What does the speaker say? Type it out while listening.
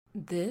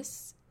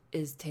This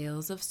is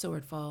Tales of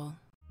Swordfall.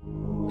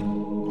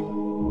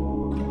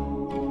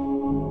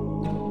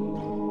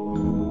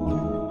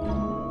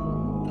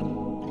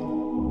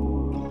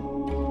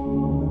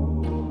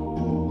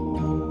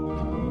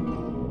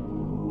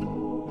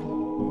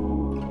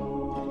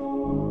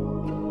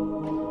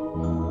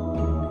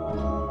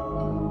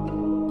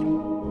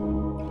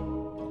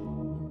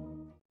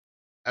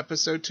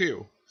 Episode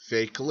 2,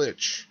 Fake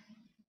Lich.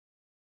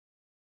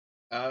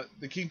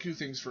 The Kinku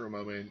thinks for a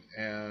moment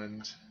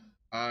and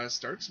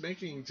starts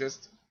making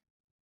just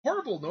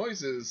horrible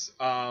noises.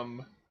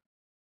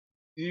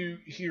 You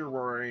hear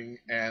roaring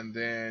and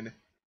then,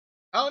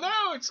 oh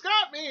no, it's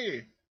got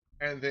me!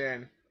 And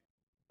then,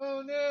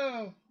 oh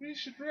no, we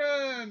should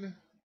run!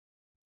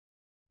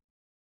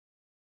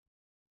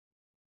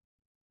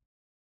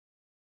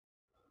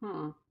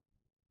 Huh.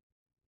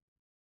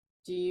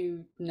 Do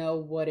you know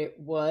what it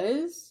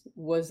was?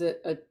 Was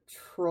it a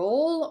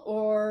troll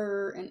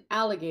or an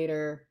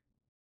alligator?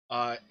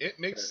 It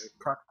makes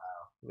Crocodile.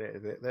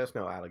 There's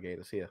no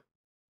alligators here.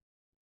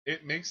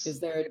 Is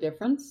there a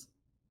difference?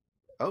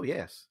 Oh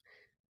yes.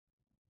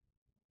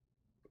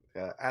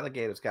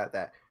 Alligators got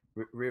that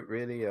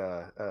really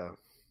how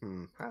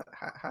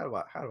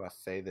do I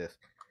say this?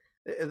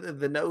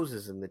 The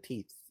noses and the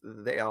teeth,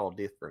 they all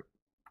different.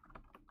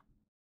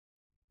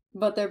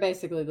 But they're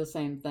basically the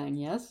same thing,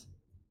 yes?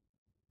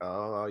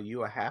 Oh, are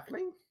you a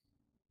halfling?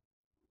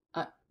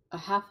 A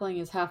halfling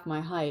is half my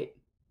height.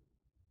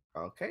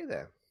 Okay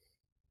then.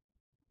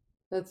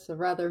 That's a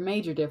rather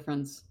major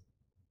difference.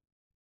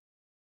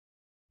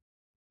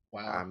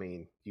 Wow. I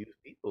mean, you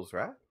peoples,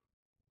 right?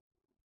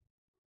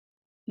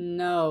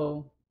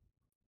 No.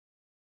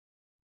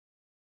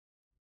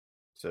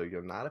 So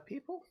you're not a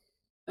people?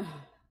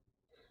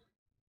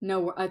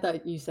 No, I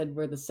thought you said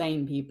we're the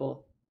same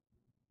people.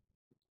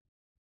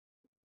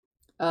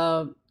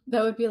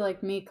 That would be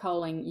like me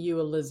calling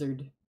you a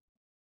lizard.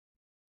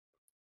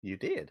 You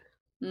did.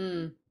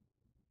 It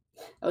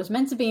was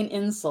meant to be an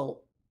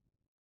insult.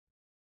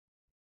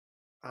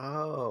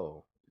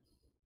 Oh.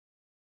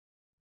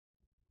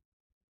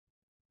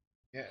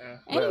 Yeah.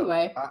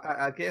 Anyway. Well,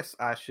 I guess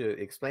I should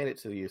explain it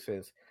to you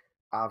since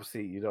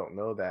obviously you don't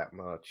know that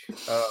much.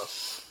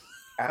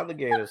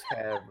 Alligators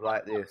have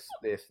like this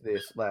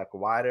like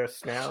wider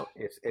snout.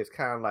 It's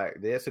kind of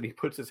like this, and he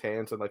puts his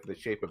hands in like the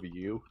shape of a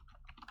U,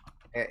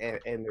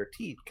 and their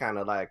teeth kind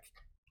of like,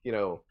 you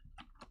know,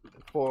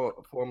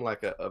 form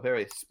like a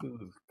very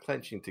smooth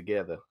clenching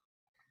together.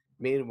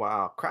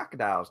 Meanwhile,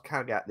 crocodiles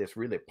kind of got this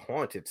really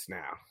pointed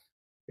snout.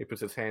 He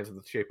puts his hands in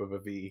the shape of a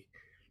V,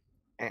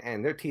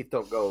 and their teeth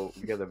don't go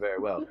together very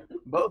well.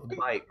 Both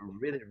bite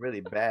really,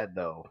 really bad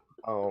though.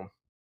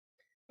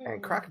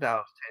 And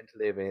crocodiles tend to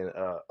live in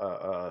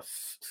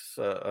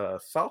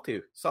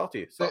salty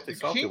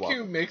Kinku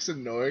water. makes a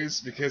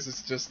noise because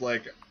it's just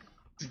like,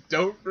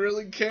 don't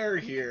really care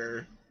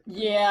here.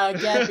 Yeah,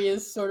 Gabby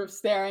is sort of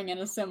staring in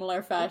a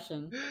similar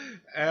fashion.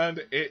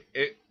 And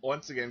it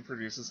once again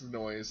produces the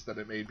noise that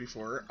it made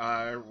before.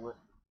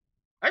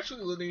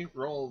 Actually, Lenny,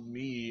 roll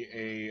me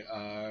a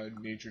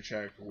nature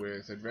check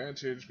with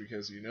advantage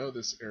because you know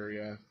this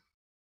area.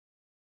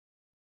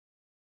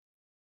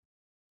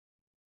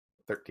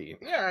 13.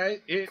 Yeah,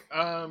 it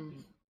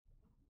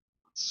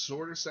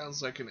sort of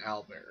sounds like an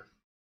owlbear.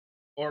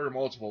 Or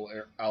multiple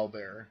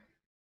owlbear.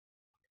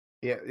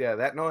 Yeah,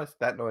 that noise,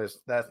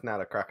 that's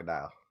not a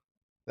crocodile.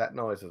 That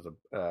noise is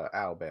a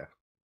owlbear.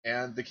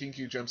 And the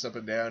Kinku jumps up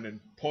and down and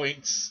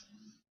points.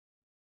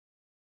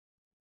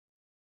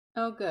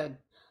 Oh, good.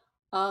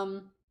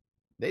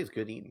 They's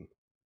good eating.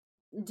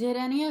 Did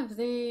any of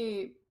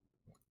the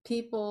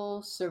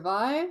people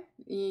survive?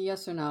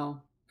 Yes or no?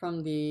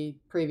 From the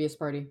previous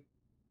party?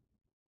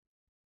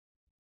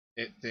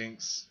 It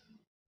thinks,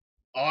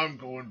 I'm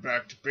going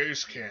back to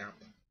base camp.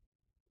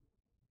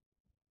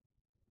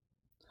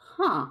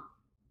 Huh.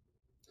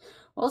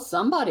 Well,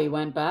 somebody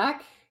went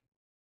back.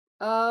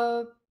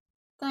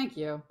 Thank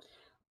you.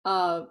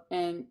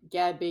 And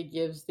Gabby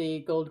gives the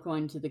gold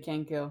coin to the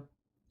Kenku.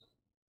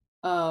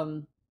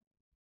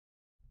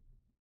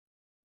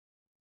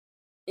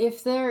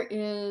 If there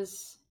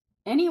is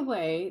any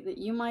way that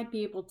you might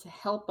be able to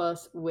help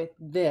us with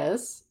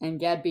this, and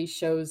Gadby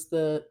shows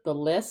the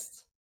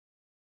list,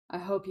 I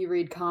hope you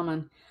read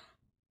common.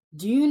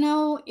 Do you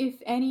know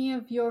if any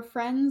of your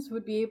friends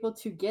would be able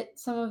to get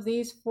some of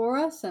these for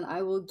us, and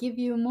I will give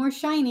you more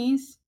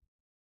shinies?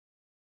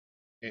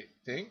 It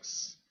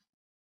thinks,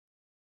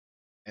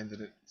 and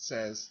then it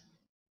says,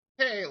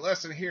 hey,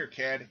 listen here,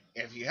 kid.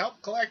 If you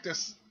help collect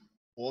us,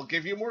 we'll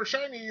give you more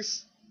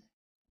shinies.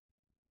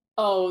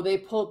 Oh, they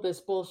pulled this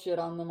bullshit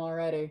on them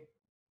already.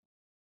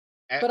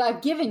 But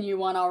I've given you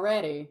one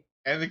already.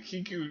 And the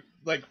Kinku,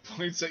 like,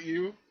 points at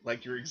you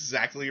like you're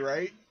exactly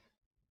right.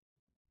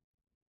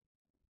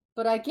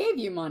 But I gave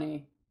you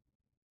money.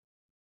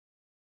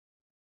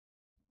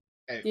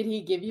 And did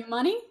he give you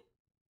money?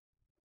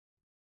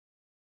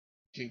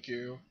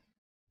 Kinku,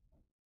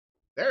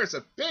 there's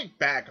a big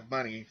bag of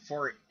money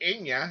for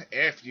Inya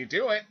if you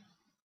do it.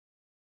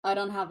 I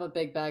don't have a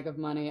big bag of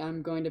money.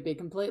 I'm going to be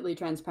completely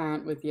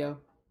transparent with you.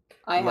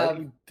 I have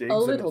Lenny a digs in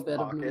little his bit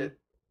of money. pocket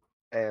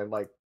and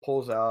like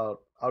pulls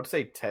out, I would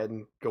say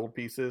 10 gold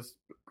pieces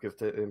because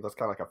that's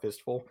kind of like a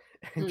fistful,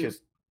 and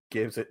just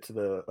gives it to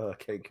the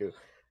Kenku.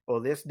 Will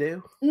this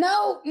do?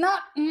 No,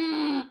 not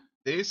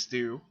This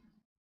do.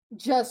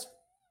 just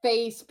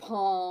face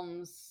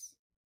palms.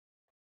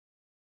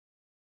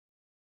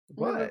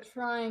 We were What?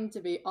 trying to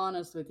be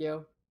honest with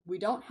you. We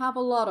don't have a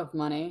lot of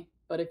money,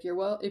 but if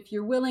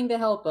you're willing to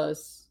help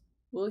us,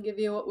 we'll give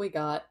you what we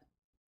got.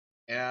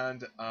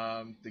 And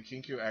the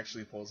Kinku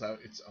actually pulls out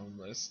its own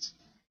list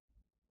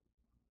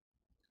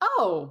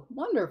Oh,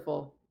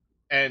 wonderful.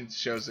 and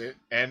shows it,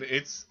 and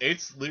it's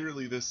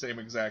literally the same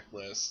exact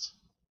list.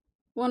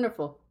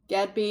 Wonderful.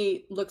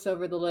 Gadby looks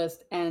over the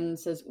list and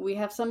says, "We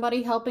have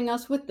somebody helping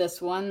us with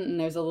this one," and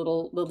there's a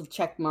little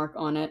check mark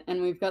on it. "And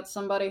we've got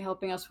somebody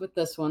helping us with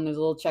this one. There's a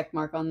little check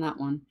mark on that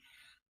one."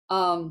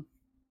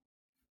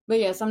 But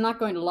yes, I'm not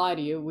going to lie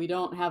to you. We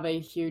don't have a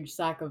huge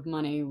sack of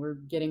money. We're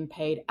getting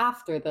paid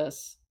after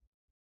this.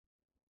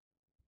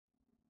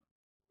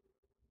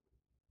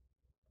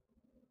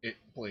 It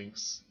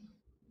blinks.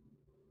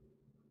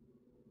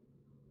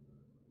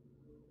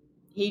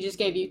 He just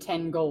gave you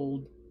 10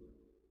 gold.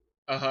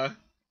 Uh-huh.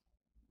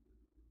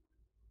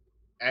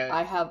 And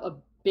I have a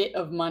bit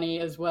of money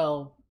as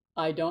well.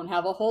 I don't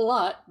have a whole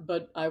lot,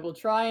 but I will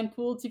try and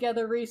pool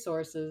together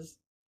resources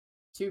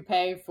to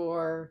pay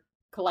for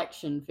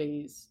collection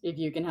fees if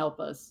you can help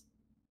us.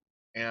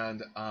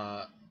 And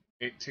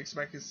it takes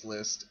back its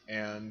list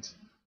and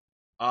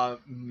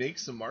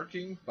makes a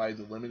marking by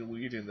the lemon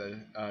weed and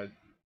the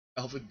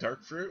elven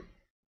dark fruit.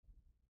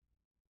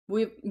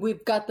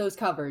 We've got those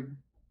covered.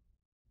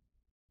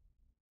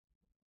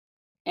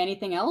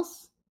 Anything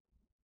else?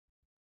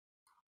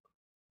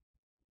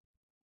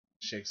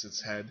 Shakes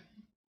its head.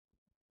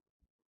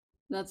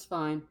 That's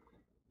fine.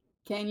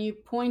 Can you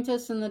point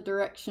us in the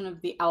direction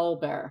of the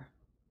owlbear?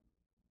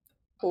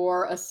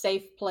 Or a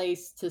safe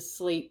place to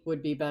sleep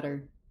would be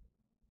better.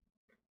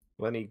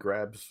 Lenny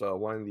grabs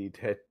one of the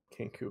dead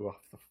Kenku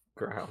off the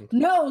ground.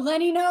 No,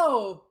 Lenny,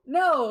 no!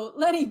 No,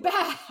 Lenny,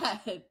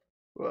 bad!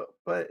 Well,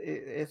 but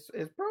it's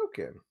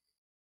broken.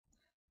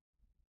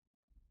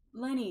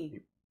 Lenny. He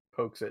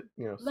pokes it,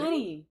 you know.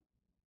 Lenny!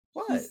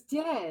 What? He's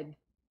dead.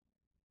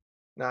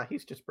 Nah,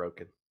 he's just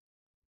broken.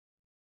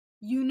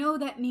 You know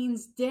that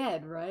means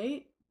dead,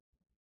 right?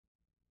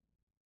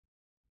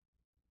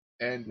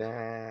 And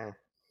Nah.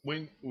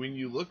 when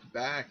you look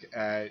back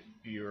at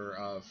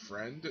your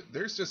friend,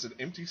 there's just an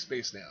empty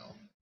space now.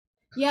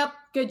 Yep,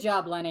 good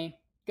job, Lenny.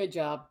 Good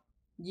job.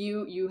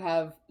 You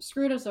have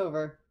screwed us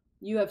over.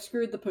 You have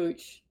screwed the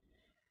pooch.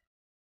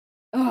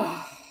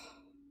 Ugh.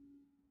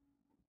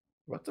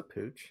 What's a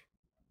pooch?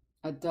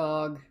 A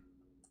dog.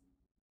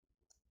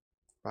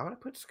 Why would I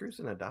put screws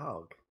in a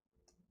dog?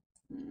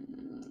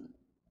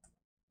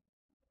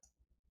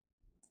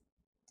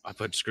 I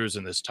put screws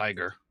in this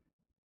tiger.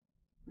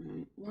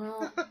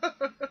 Well,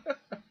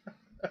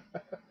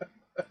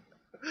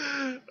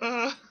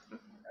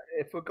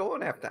 If we're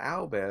going after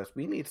owlbears,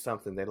 we need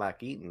something they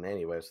like eating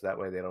anyway, so that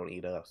way they don't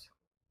eat us.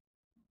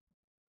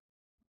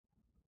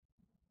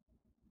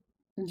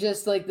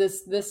 just like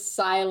this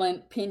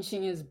silent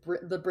pinching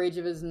the bridge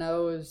of his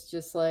nose,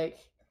 just like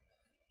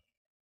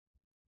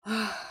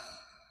Right.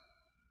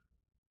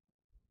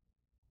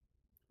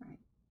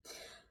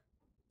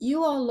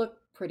 You all look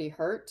pretty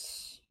hurt.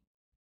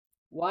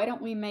 Why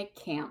don't we make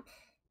camp?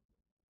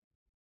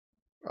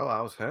 Oh,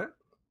 I was hurt?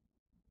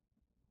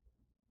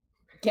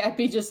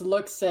 Gappy just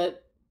looks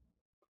at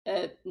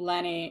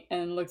Lenny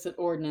and looks at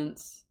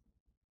Ordnance.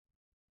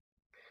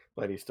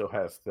 Lenny still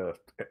has the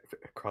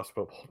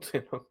crossbow bolt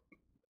in him.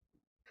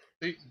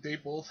 They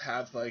both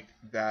have like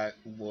that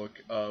look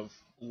of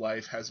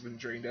life has been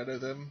drained out of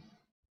them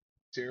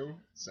too.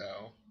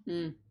 So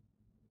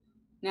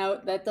Now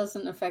that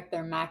doesn't affect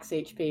their max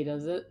HP,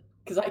 does it?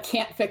 Because I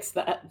can't fix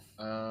that.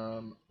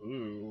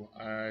 ooh,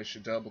 I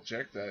should double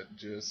check that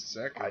just a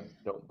second. I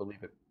don't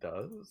believe it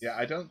does. Yeah,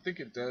 I don't think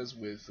it does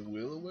with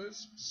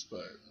will-o-wisps,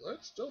 but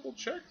let's double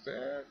check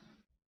that.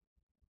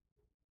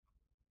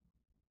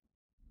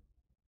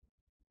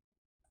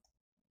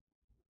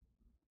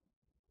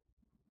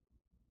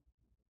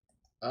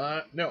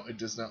 No, it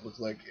does not look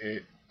like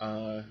it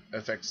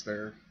affects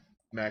their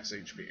max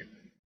HP.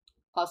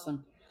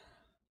 Awesome.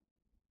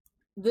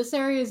 This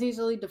area is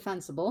easily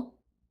defensible.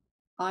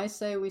 I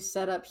say we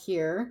set up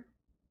here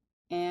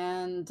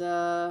and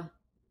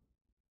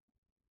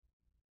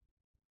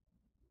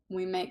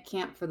we make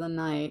camp for the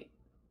night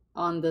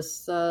on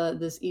this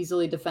this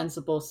easily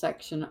defensible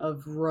section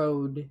of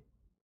road.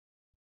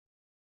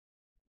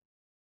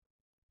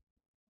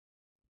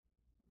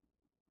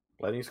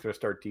 Lenny's gonna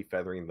start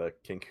defeathering the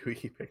Kenku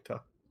he picked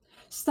up.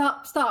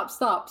 Stop,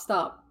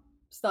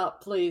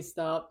 please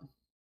stop.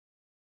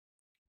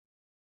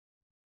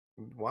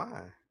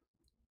 Why?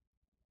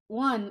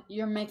 One,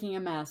 you're making a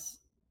mess.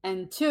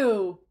 And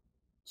two,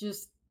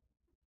 just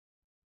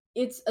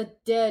it's a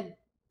dead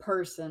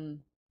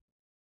person.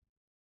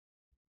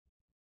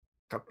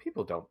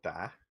 People don't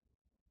die.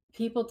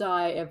 People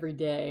die every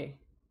day.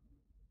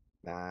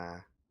 Nah.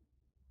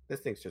 This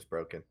thing's just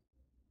broken.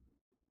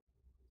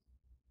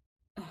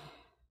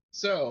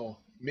 So,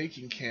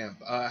 making camp.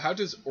 How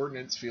does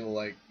Ordnance feel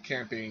like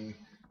camping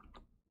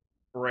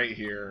right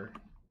here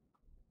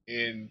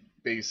in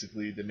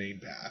basically the main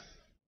path?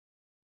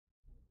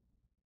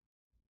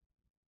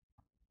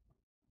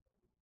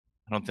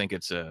 I don't think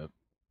it's a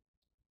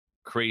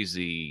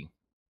crazy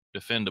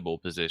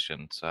defendable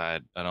position, so I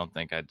don't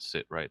think I'd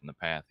sit right in the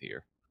path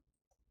here.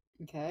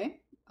 Okay.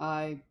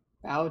 I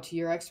bow to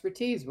your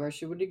expertise. Where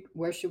should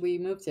we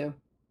move to?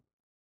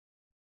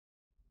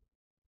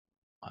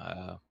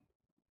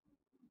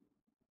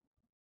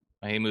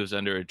 He moves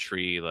under a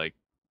tree like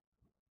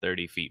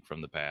 30 feet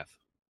from the path.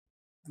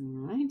 All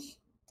right.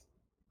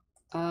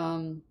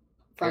 From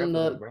Careful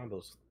the with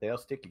brambles. They'll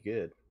stick you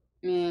good.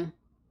 yeah.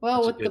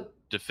 Well, It's with a good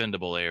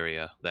defendable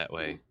area that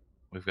way.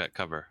 We've got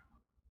cover.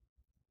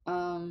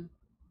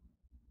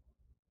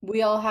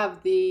 we all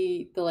have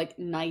the like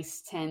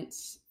nice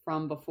tents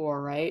from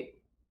before, right?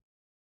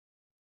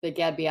 That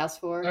Gadby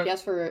asked for. He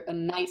asked for a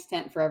nice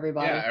tent for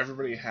everybody. Yeah,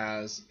 everybody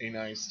has a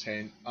nice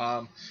tent.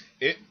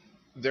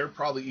 They're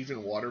probably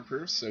even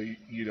waterproof, so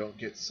you don't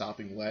get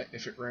sopping wet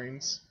if it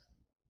rains.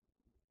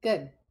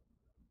 Good.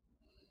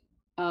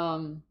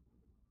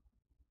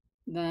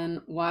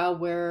 Then while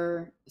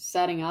we're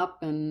setting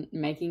up and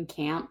making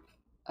camp,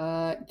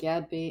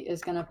 Gadby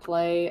is gonna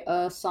play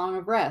a Song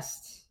of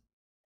Rest.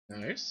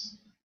 Nice.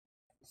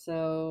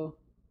 So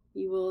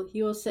he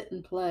will sit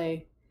and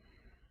play.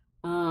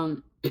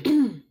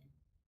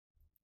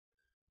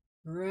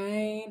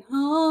 Rain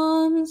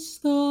on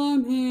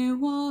stormy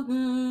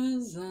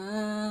waters,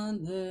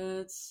 and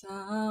it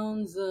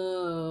sounds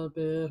a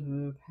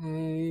bitter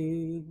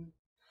pain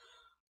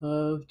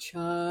of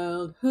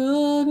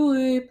childhood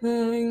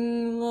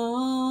weeping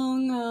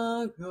long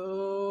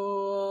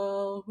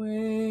ago. All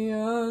we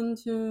yearn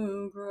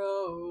to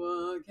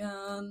grow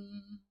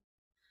again.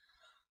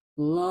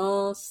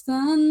 Lost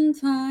and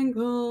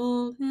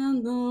tangled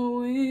in the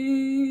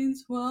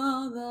weeds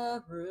while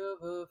that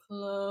river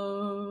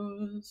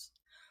flows,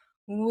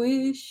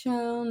 we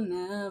shall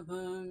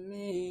never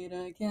meet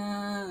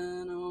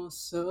again, or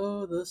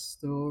so the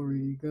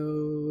story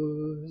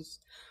goes.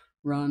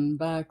 Run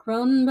back,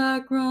 run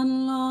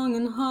long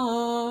and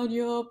hard,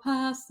 your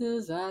past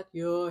is at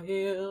your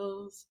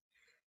heels,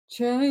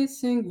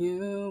 chasing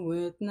you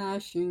with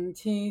gnashing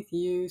teeth.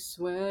 You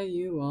swear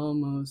you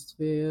almost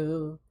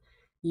feel,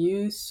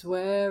 you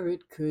swear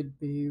it could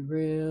be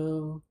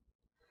real.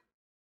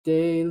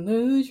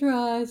 Deluge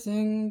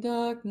rising,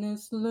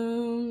 darkness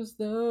looms,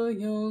 though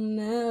you'll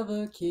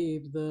never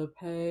keep the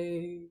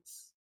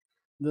pace.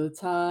 The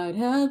tide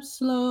ebbs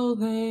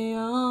slowly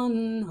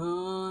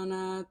on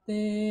at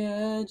the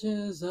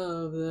edges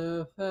of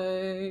their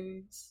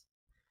face.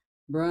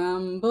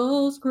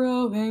 Brambles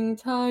growing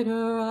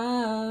tighter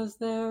as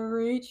they're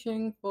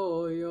reaching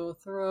for your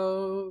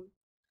throat.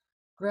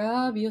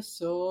 Grab your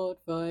sword,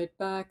 fight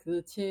back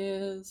the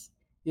tears,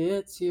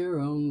 it's your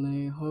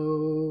only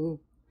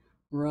hope.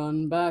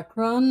 Run back,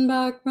 run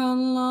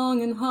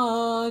long and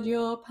hard,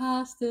 your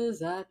past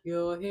is at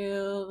your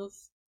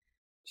heels,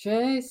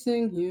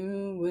 chasing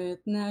you with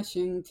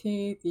gnashing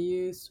teeth.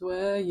 You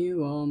swear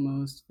you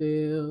almost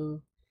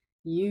feel,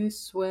 you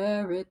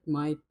swear it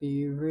might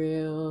be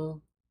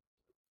real.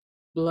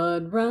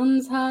 Blood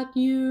runs hot,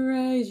 you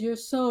raise your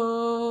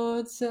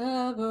sword,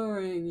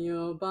 severing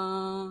your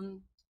bond.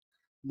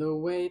 The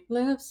weight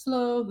lifts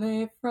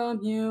slowly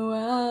from you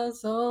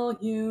as all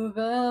you've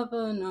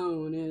ever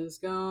known is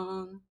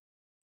gone.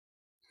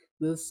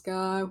 The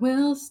sky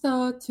will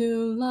start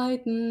to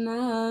lighten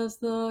as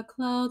the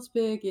clouds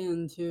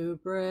begin to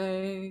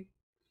break.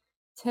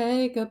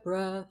 Take a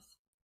breath,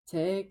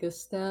 take a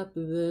step,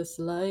 this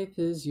life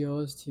is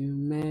yours to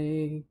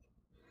make.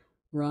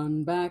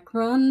 Run back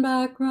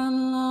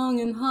long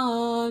and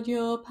hard,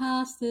 your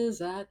past is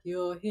at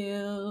your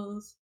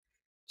heels,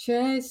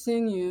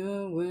 chasing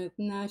you with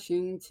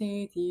gnashing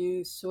teeth.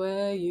 You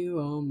swear you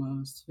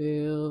almost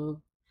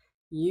feel,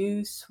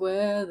 you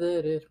swear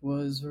that it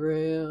was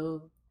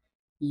real.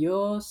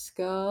 Your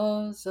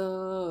scars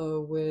are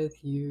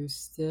with you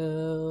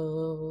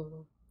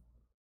still.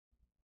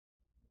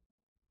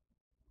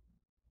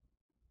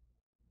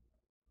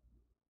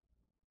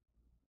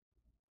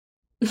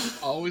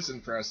 Always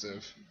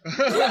impressive.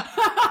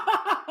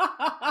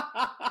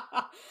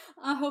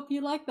 I hope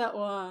you like that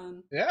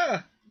one.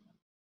 Yeah.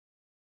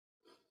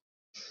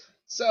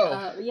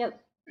 So,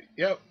 yep.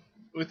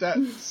 With that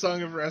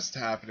Song of Rest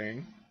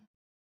happening,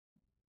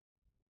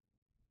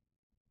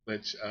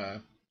 which,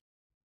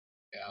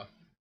 yeah.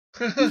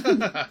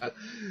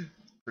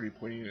 Pretty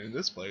poignant in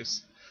this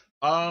place.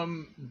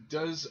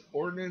 Does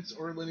Ordnance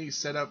or Lenny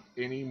set up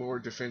any more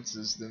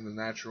defenses than the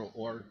natural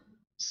or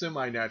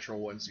semi-natural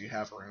ones you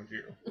have around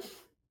you?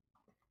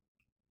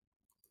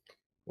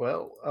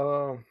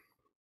 Well,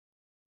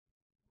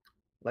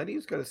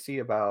 Lenny's going to see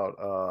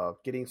about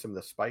getting some of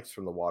the spikes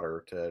from the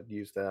water to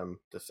use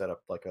them to set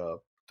up like a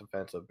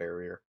defensive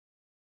barrier.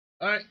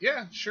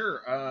 Yeah,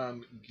 sure.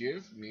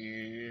 Give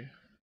me.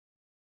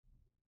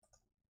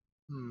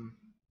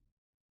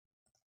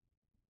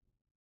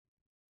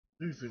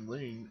 We've been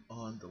laying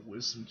on the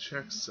wisdom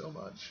check so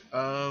much.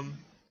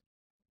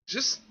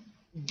 Just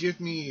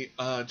give me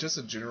just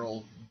a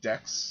general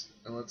dex,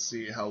 and let's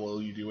see how well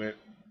you do it.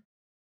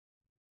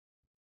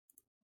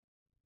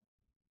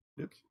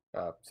 Oops.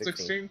 16.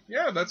 16?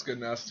 Yeah, that's good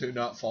enough to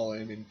not fall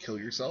in and kill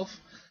yourself.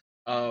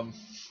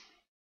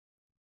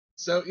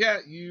 So yeah,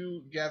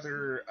 you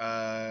gather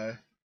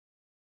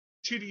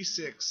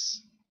 2d6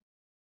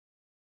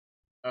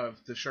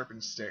 of the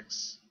sharpened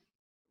sticks.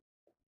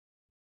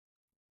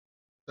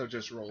 So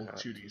just roll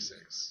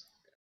 2d6.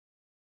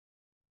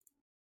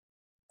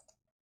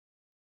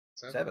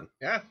 7.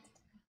 Yeah.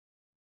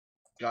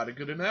 Got a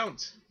good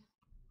amount.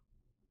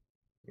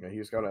 You know, he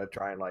was gonna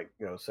try and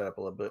set up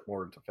a little bit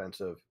more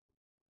defensive,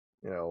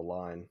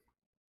 line.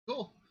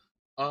 Cool.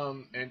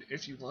 And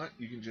if you want,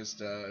 you can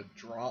just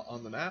draw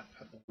on the map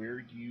where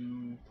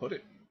you put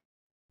it.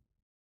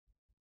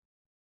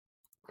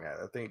 Yeah,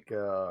 I think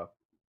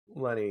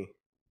Lenny.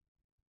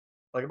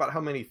 Like, about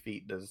how many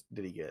feet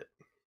did he get?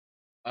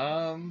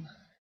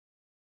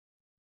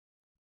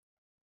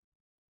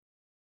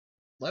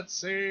 Let's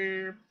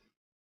say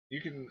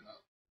you can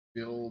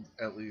build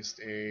at least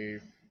a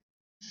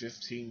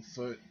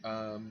 15-foot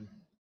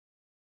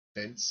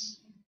fence.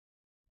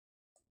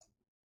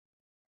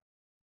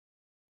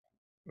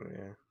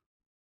 Yeah.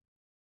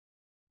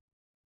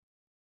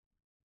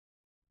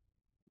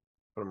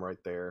 Put him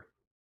right there.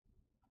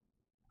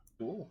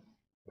 Cool.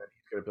 Then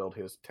he's gonna build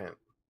his tent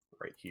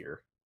right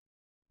here.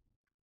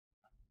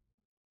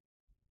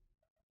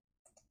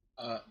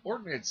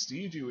 Ordnance, do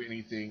you do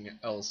anything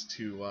else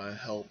to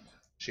help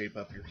shape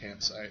up your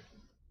campsite?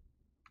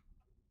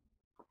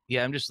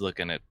 Yeah, I'm just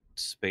looking at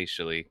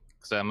spatially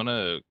because I'm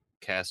gonna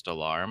cast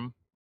alarm,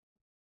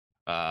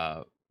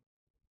 but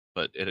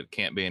it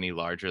can't be any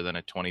larger than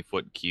a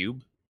 20-foot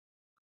cube.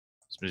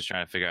 So I'm just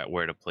trying to figure out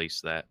where to place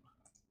that.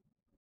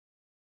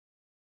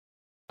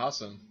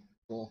 Awesome.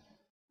 Cool.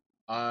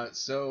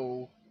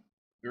 So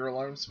your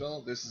alarm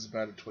spell, this is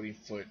about a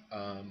 20-foot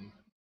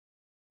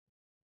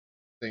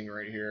thing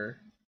right here.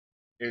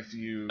 If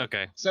you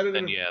set it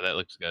then yeah, that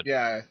looks good.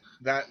 Yeah,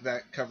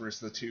 that covers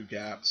the 2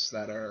 gaps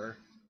that are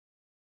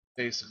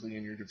basically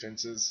in your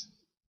defenses.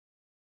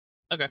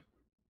 Okay.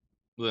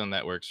 Well, then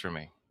that works for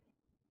me.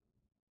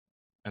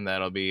 And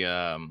that'll be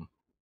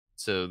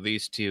so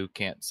these 2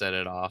 can't set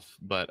it off,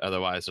 but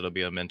otherwise it'll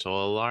be a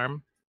mental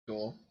alarm.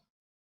 Cool.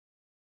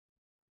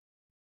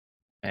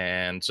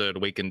 And so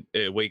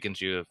it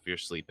wakens you if you're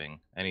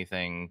sleeping.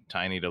 Anything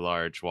tiny to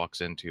large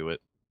walks into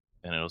it,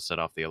 and it'll set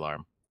off the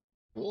alarm.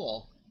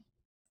 Cool.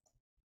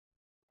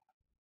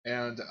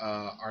 And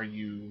are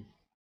you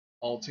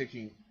all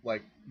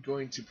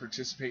going to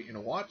participate in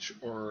a watch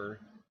or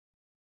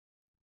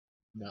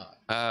not?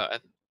 I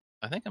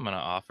think I'm gonna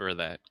offer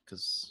that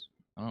because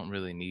I don't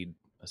really need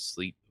a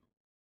sleep.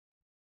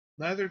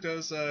 Neither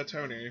does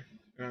Tony.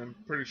 I'm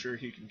pretty sure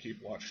he can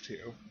keep watch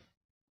too.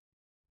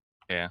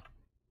 Yeah.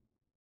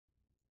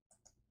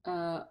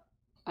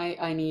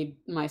 I need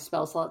my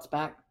spell slots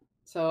back,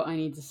 so I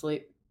need to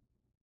sleep.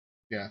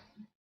 Yeah.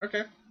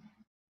 Okay.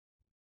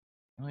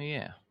 Oh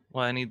yeah.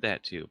 Well, I need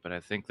that too, but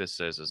I think this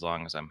says as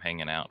long as I'm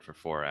hanging out for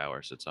 4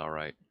 hours, it's all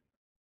right.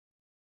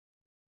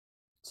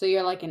 So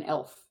you're like an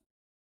elf.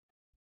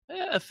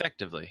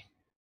 Effectively.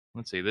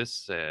 Let's see. This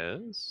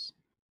says.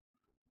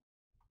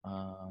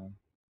 I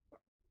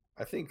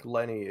think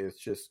Lenny is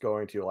just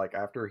going to,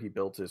 after he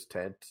builds his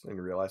tent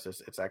and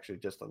realizes it's actually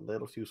just a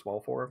little too small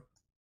for him,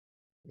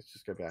 it's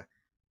just going to be like,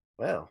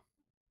 well,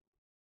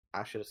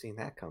 I should have seen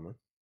that coming.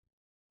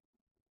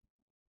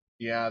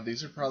 Yeah,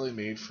 these are probably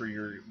made for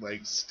your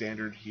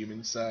standard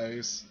human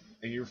size,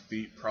 and your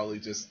feet probably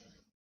just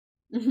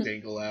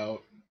dangle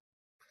out.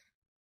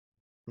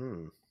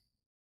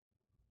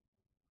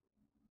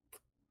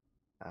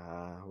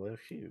 Well,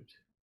 shoot.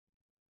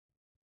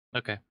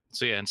 Okay.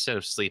 So yeah, instead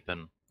of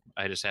sleeping,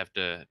 I just have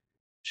to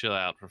chill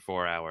out for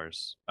 4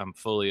 hours. I'm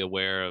fully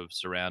aware of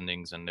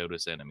surroundings and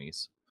notice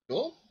enemies.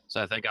 Cool.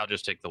 So I think I'll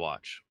just take the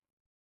watch.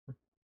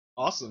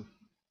 Awesome.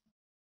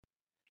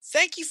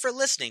 Thank you for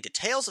listening to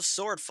Tales of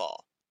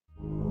Swordfall.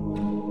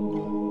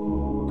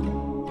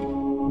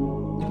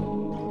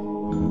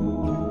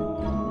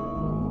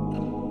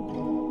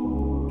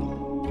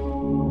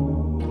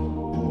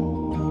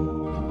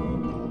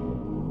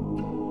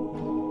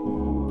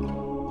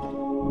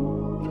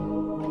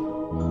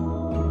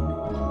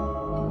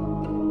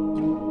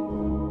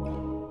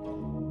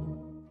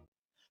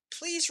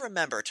 Please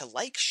remember to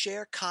like,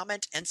 share,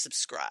 comment, and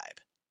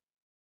subscribe.